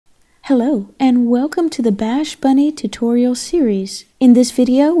Hello, and welcome to the Bash Bunny tutorial series. In this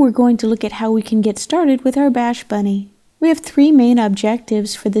video, we're going to look at how we can get started with our Bash Bunny. We have three main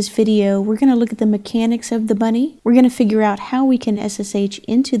objectives for this video. We're going to look at the mechanics of the bunny, we're going to figure out how we can SSH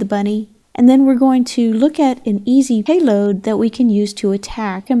into the bunny, and then we're going to look at an easy payload that we can use to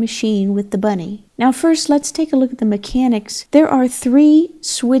attack a machine with the bunny. Now first, let's take a look at the mechanics. There are three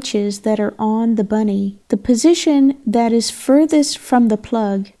switches that are on the bunny. The position that is furthest from the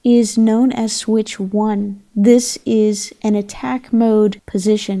plug is known as switch 1. This is an attack mode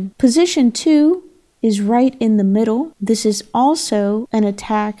position. Position 2 is right in the middle. This is also an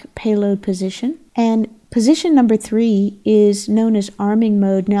attack payload position. And position number 3 is known as arming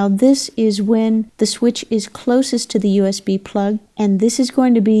mode. Now this is when the switch is closest to the USB plug, and this is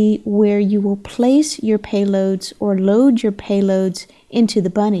going to be where you will place your payloads or load your payloads into the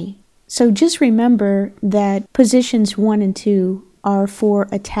bunny. So just remember that positions 1 and 2 are for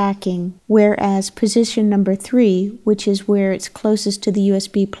attacking, whereas position number 3, which is where it's closest to the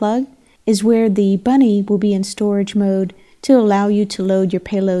USB plug, is where the bunny will be in storage mode to allow you to load your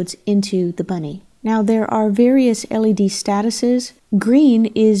payloads into the bunny. Now there are various LED statuses. Green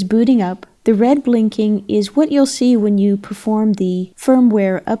is booting up. The red blinking is what you'll see when you perform the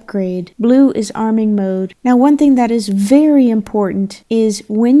firmware upgrade. Blue is arming mode. Now one thing that is very important is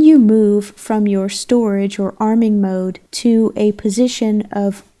when you move from your storage or arming mode to a position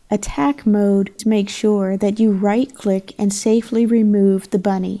of attack mode, to make sure that you right click and safely remove the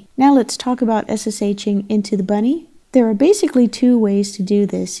bunny. Now let's talk about SSHing into the bunny. There are basically two ways to do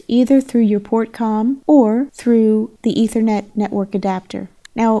this, either through your port com or through the Ethernet network adapter.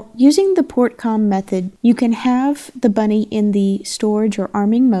 Now, using the port com method, you can have the bunny in the storage or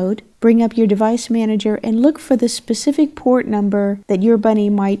arming mode, bring up your device manager, and look for the specific port number that your bunny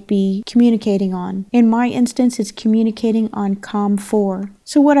might be communicating on. In my instance, it's communicating on COM4.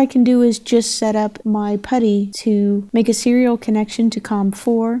 So what I can do is just set up my PuTTY to make a serial connection to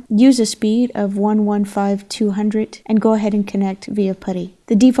COM4, use a speed of 115/200, and go ahead and connect via PuTTY.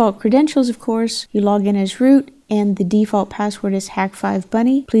 The default credentials, of course, you log in as root, and the default password is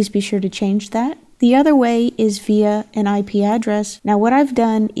hack5bunny. Please be sure to change that. The other way is via an IP address. Now what I've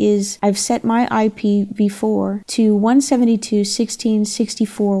done is I've set my IPv4 to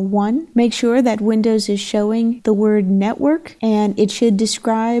 172.16.64.1. Make sure that Windows is showing the word network, and it should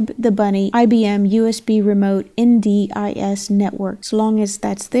describe the bunny IBM USB remote NDIS network. As long as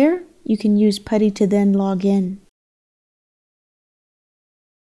that's there, you can use PuTTY to then log in.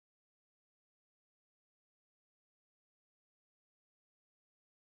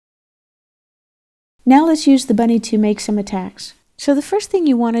 Now let's use the bunny to make some attacks. So the first thing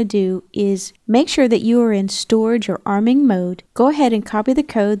you want to do is make sure that you are in storage or arming mode. Go ahead and copy the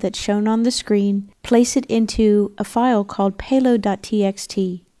code that's shown on the screen, place it into a file called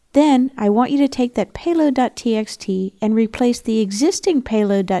payload.txt. Then I want you to take that payload.txt and replace the existing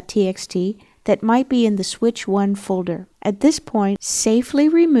payload.txt that might be in the switch 1 folder. At this point, safely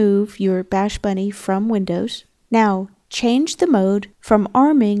remove your Bash Bunny from Windows. Now, change the mode from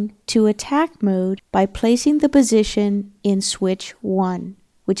arming to attack mode by placing the position in switch 1,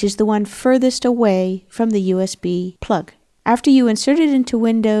 which is the one furthest away from the USB plug. After you insert it into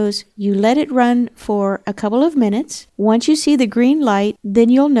Windows, you let it run for a couple of minutes. Once you see the green light, then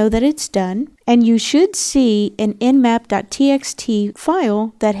you'll know that it's done, and you should see an nmap.txt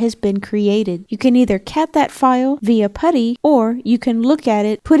file that has been created. You can either cat that file via PuTTY, or you can look at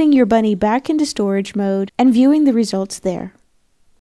it, putting your bunny back into storage mode and viewing the results there.